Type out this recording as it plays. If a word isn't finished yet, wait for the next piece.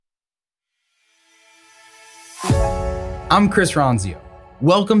I'm Chris Ronzio.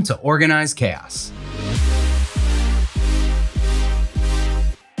 Welcome to Organized Chaos.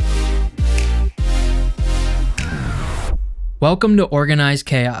 Welcome to Organized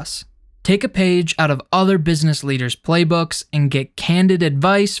Chaos. Take a page out of other business leaders' playbooks and get candid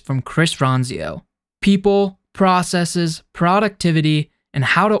advice from Chris Ronzio. People, processes, productivity, and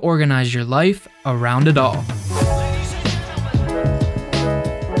how to organize your life around it all.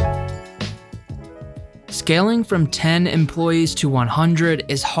 Scaling from 10 employees to 100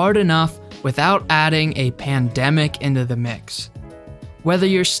 is hard enough without adding a pandemic into the mix. Whether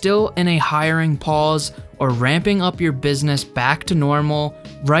you're still in a hiring pause or ramping up your business back to normal,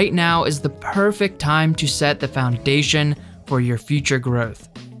 right now is the perfect time to set the foundation for your future growth.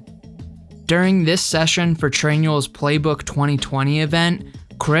 During this session for Trainual's Playbook 2020 event,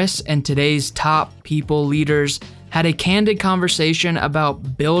 Chris and today's top people leaders had a candid conversation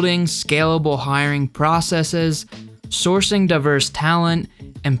about building scalable hiring processes, sourcing diverse talent,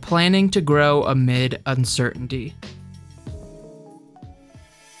 and planning to grow amid uncertainty.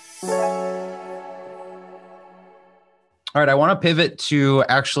 All right, I want to pivot to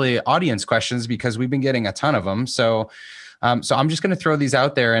actually audience questions because we've been getting a ton of them. So I'm just going to throw these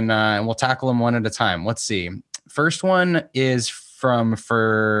out there and we'll tackle them one at a time. Let's see. First one is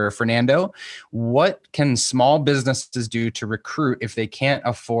for Fernando. What can small businesses do to recruit if they can't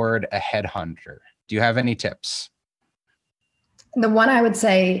afford a headhunter? Do you have any tips? The one I would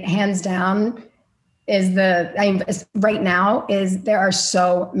say hands down is right now there are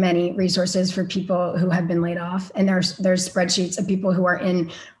so many resources for people who have been laid off, and there's spreadsheets of people who are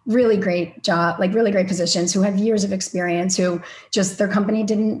in really great really great positions, who have years of experience, who just their company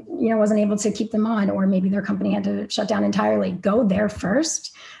wasn't able to keep them on, or maybe their company had to shut down entirely. Go there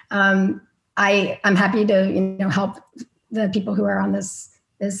first. I'm happy to help the people who are on this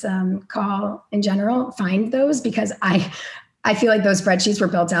call in general find those, because I feel like those spreadsheets were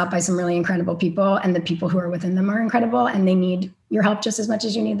built out by some really incredible people, and the people who are within them are incredible, and they need your help just as much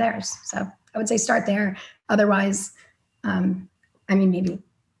as you need theirs. So I would say start there. Otherwise,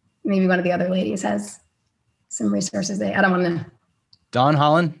 maybe one of the other ladies has some resources. I don't want to. Dawn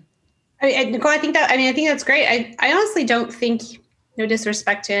Holland? Nicole, I think that's great. I honestly don't think, no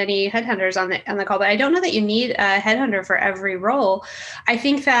disrespect to any headhunters on the call, but I don't know that you need a headhunter for every role. I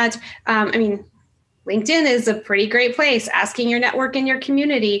think that, LinkedIn is a pretty great place. Asking your network in your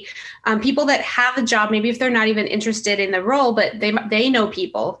community, people that have a job, maybe if they're not even interested in the role, but they know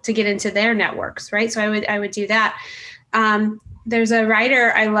people to get into their networks, right? So I would do that. There's a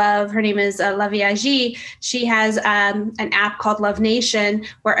writer I love. Her name is Lavia G. She has an app called Love Nation,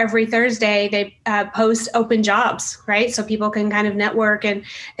 where every Thursday they post open jobs, right? So people can kind of network and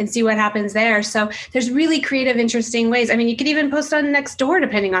see what happens there. So there's really creative, interesting ways. You could even post on Nextdoor,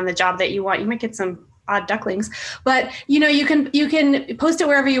 depending on the job that you want. You might get some odd ducklings, but you can post it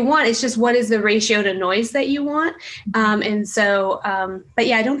wherever you want. It's just, what is the ratio to noise that you want? But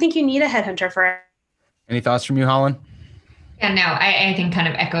yeah, I don't think you need a headhunter for it. Any thoughts from you, Holland? Yeah, no, I think kind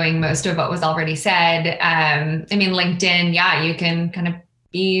of echoing most of what was already said. LinkedIn, yeah,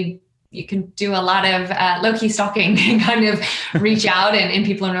 you can do a lot of low-key stalking and kind of reach out, and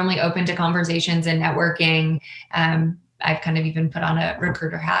people are normally open to conversations and networking. I've kind of even put on a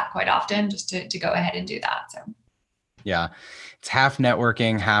recruiter hat quite often just to go ahead and do that. So, yeah, it's half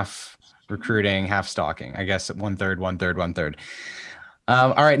networking, half recruiting, half stalking. I guess 1/3.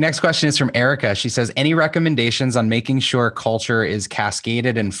 All right. Next question is from Erica. She says, any recommendations on making sure culture is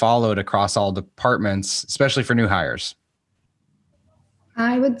cascaded and followed across all departments, especially for new hires?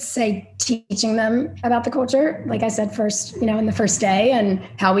 I would say teaching them about the culture, like I said, first, in the first day, and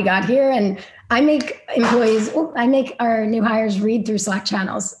how we got here. And I make our new hires read through Slack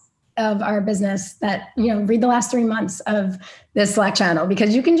channels of our business that, read the last 3 months of this Slack channel,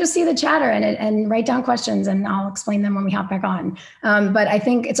 because you can just see the chatter in it and write down questions, and I'll explain them when we hop back on. But I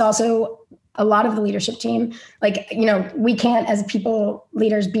think it's also a lot of the leadership team. We can't, as people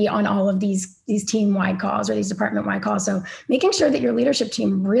leaders, be on all of these team-wide calls or these department-wide calls. So making sure that your leadership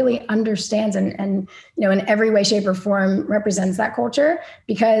team really understands and in every way, shape, or form represents that culture,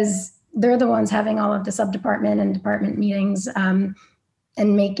 because they're the ones having all of the sub-department and department meetings,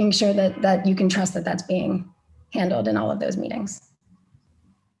 and making sure that you can trust that that's being handled in all of those meetings.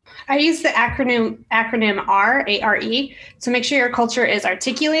 I use the acronym ARE, to make sure your culture is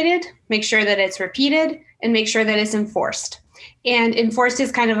articulated, make sure that it's repeated, and make sure that it's enforced. And enforced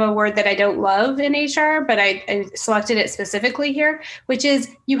is kind of a word that I don't love in HR, but I selected it specifically here, which is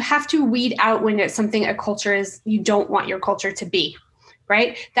you have to weed out when it's something a culture is you don't want your culture to be,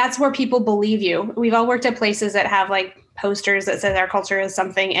 right? That's where people believe you. We've all worked at places that have posters that say our culture is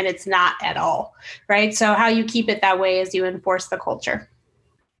something and it's not at all, right? So how you keep it that way is you enforce the culture.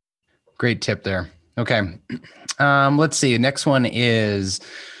 Great tip there. Okay. Let's see. Next one is,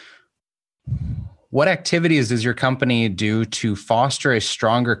 what activities does your company do to foster a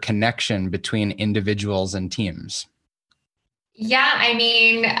stronger connection between individuals and teams? Yeah, I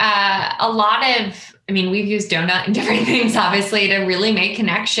mean, we've used Donut and different things, obviously, to really make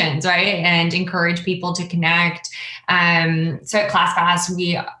connections, right? And encourage people to connect. So at ClassPass,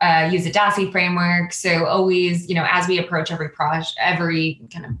 we use a DASI framework. So always, as we approach every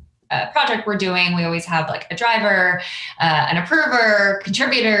kind of project we're doing, we always have like a driver, an approver,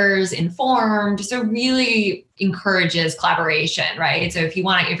 contributors, informed. So really encourages collaboration, right? So if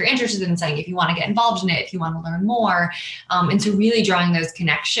you're interested in something, if you want to get involved in it, if you want to learn more, and so really drawing those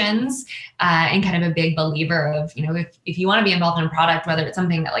connections, and kind of a big believer of, if you want to be involved in a product, whether it's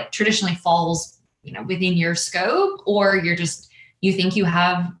something that like traditionally falls, within your scope, or you think you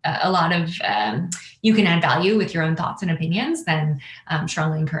have a lot of, you can add value with your own thoughts and opinions, then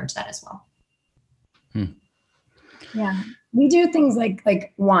strongly encourage that as well. Yeah, we do things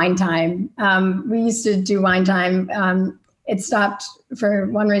like wine time. We used to do wine time. It stopped for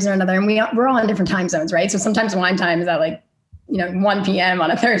one reason or another, and we're all in different time zones, right? So sometimes wine time is at 1 p.m. on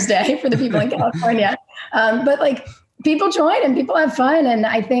a Thursday for the people in California. But people join and people have fun, and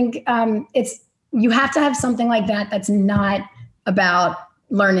I think you have to have something like that that's not about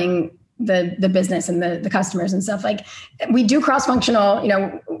learning the business and the customers and stuff. Like, we do cross-functional,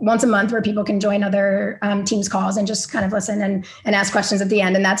 once a month, where people can join other teams calls and just kind of listen and ask questions at the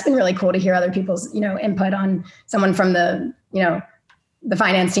end. And that's been really cool to hear other people's, input on someone from the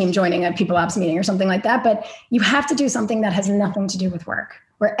finance team joining a people ops meeting or something like that. But you have to do something that has nothing to do with work,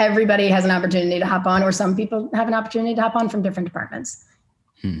 where everybody has an opportunity to hop on, or some people have an opportunity to hop on from different departments.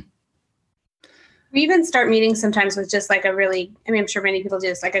 We even start meetings sometimes with just I'm sure many people do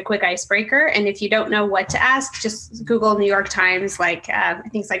this, like a quick icebreaker. And if you don't know what to ask, just Google New York Times, I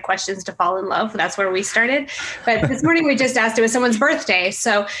think it's like questions to fall in love. That's where we started. But this morning we just asked, it was someone's birthday.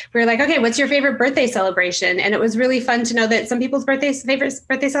 So we were like, okay, what's your favorite birthday celebration? And it was really fun to know that some people's favorite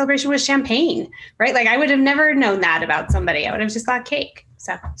birthday celebration was champagne, right? Like, I would have never known that about somebody. I would have just got cake.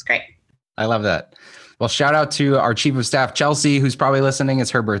 So it's great. I love that. Well, shout out to our chief of staff, Chelsea, who's probably listening.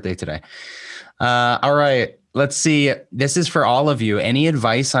 It's her birthday today. All right, let's see. This is for all of you. Any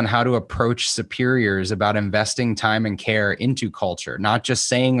advice on how to approach superiors about investing time and care into culture? Not just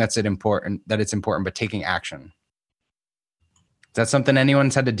saying that it's important, but taking action. Is that something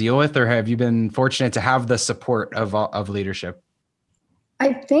anyone's had to deal with, or have you been fortunate to have the support of leadership?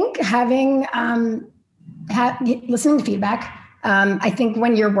 I think having listening to feedback. I think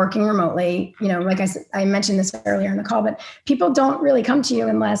when you're working remotely, like I mentioned this earlier in the call, but people don't really come to you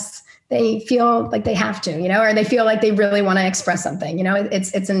unless they feel like they have to, or they feel like they really want to express something.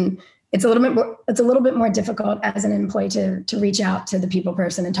 It's a little bit more difficult as an employee to reach out to the people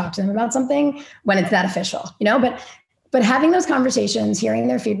person and talk to them about something when it's that official, but having those conversations, hearing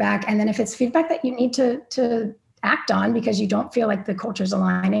their feedback, and then if it's feedback that you need to act on because you don't feel like the culture's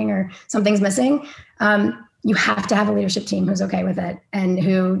aligning or something's missing, you have to have a leadership team who's okay with it and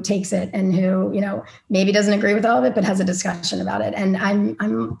who takes it and who, maybe doesn't agree with all of it, but has a discussion about it. And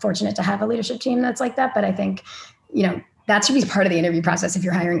I'm fortunate to have a leadership team that's like that. But I think, that should be part of the interview process. If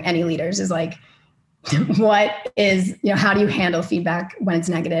you're hiring any leaders, is like, what is, how do you handle feedback when it's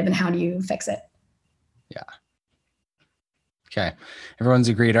negative and how do you fix it? Yeah. Okay. Everyone's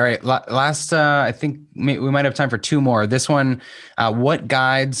agreed. All right. Last, I think we might have time for two more. This one, what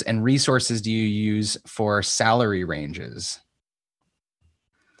guides and resources do you use for salary ranges?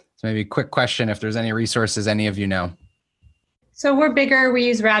 So maybe a quick question, if there's any resources any of you know. So we're bigger. We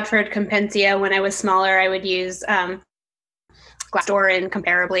use Radford Compensia. When I was smaller, I would use Glassdoor and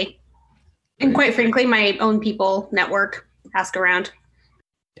Comparably. And quite frankly, my own people network, ask around.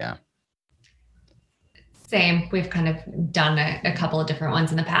 Yeah. Same. We've kind of done a couple of different ones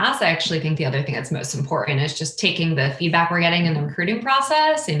in the past. I actually think the other thing that's most important is just taking the feedback we're getting in the recruiting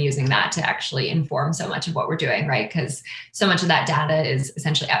process and using that to actually inform so much of what we're doing, right? Because so much of that data is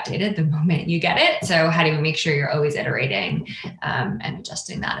essentially outdated the moment you get it. So how do you make sure you're always iterating and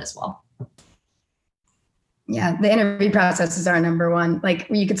adjusting that as well? Yeah, the interview process is our number one. Like,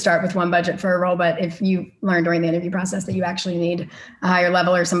 you could start with one budget for a role, but if you learn during the interview process that you actually need a higher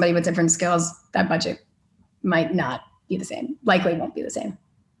level or somebody with different skills, that budget might not be the same, likely won't be the same.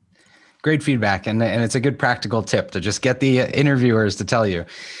 Great feedback. And it's a good practical tip to just get the interviewers to tell you.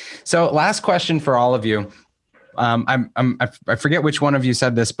 So last question for all of you. I forget which one of you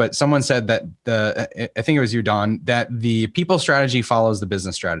said this, but someone said that I think it was you, Dawn, that the people strategy follows the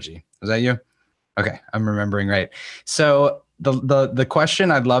business strategy. Was that you? Okay, I'm remembering right. So the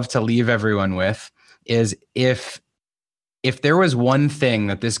question I'd love to leave everyone with is if there was one thing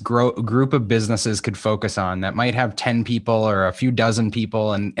that this group of businesses could focus on that might have 10 people or a few dozen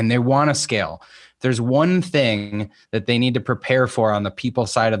people and they want to scale, there's one thing that they need to prepare for on the people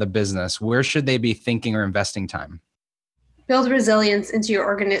side of the business, where should they be thinking or investing time? Build resilience into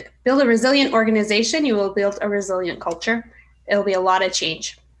your build a resilient organization. You will build a resilient culture. It'll be a lot of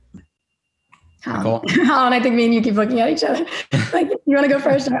change. Cool. And I think me and you keep looking at each other. Like, you want to go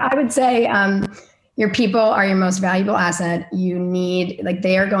first? I would say your people are your most valuable asset. You need, like,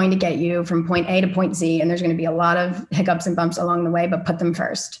 they are going to get you from point A to point Z, and there's going to be a lot of hiccups and bumps along the way, but put them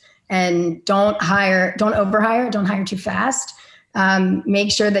first. And don't overhire, don't hire too fast.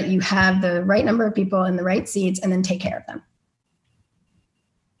 Make sure that you have the right number of people in the right seats, and then take care of them.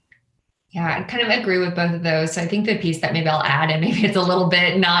 Yeah, I kind of agree with both of those. So I think the piece that maybe I'll add, and maybe it's a little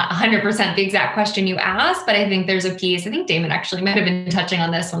bit not 100% the exact question you asked, but I think there's a piece, I think Damon actually might have been touching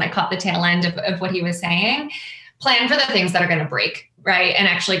on this when I caught the tail end of what he was saying. Plan for the things that are going to break, right? And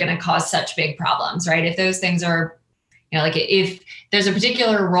actually going to cause such big problems, right? If those things are, like if there's a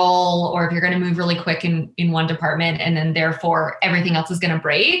particular role, or if you're going to move really quick in one department, and then therefore everything else is going to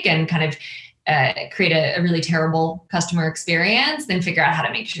break and kind of create a really terrible customer experience, then figure out how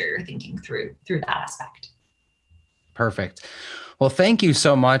to make sure you're thinking through that aspect. Perfect. Well, thank you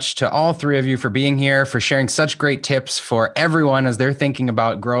so much to all three of you for being here, for sharing such great tips for everyone as they're thinking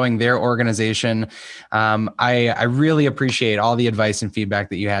about growing their organization. I really appreciate all the advice and feedback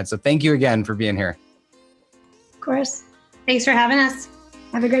that you had. So thank you again for being here. Of course. Thanks for having us.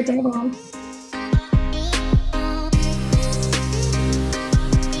 Have a great day, everyone.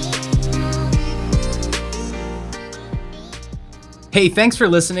 Hey, thanks for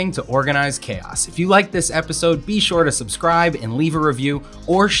listening to Organized Chaos. If you like this episode, be sure to subscribe and leave a review,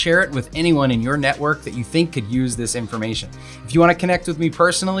 or share it with anyone in your network that you think could use this information. If you want to connect with me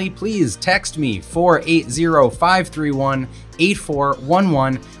personally, please text me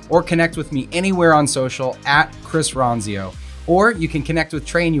 480-531-8411, or connect with me anywhere on social at Chris Ronzio. Or you can connect with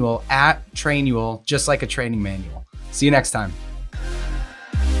Trainual at Trainual, just like a training manual. See you next time.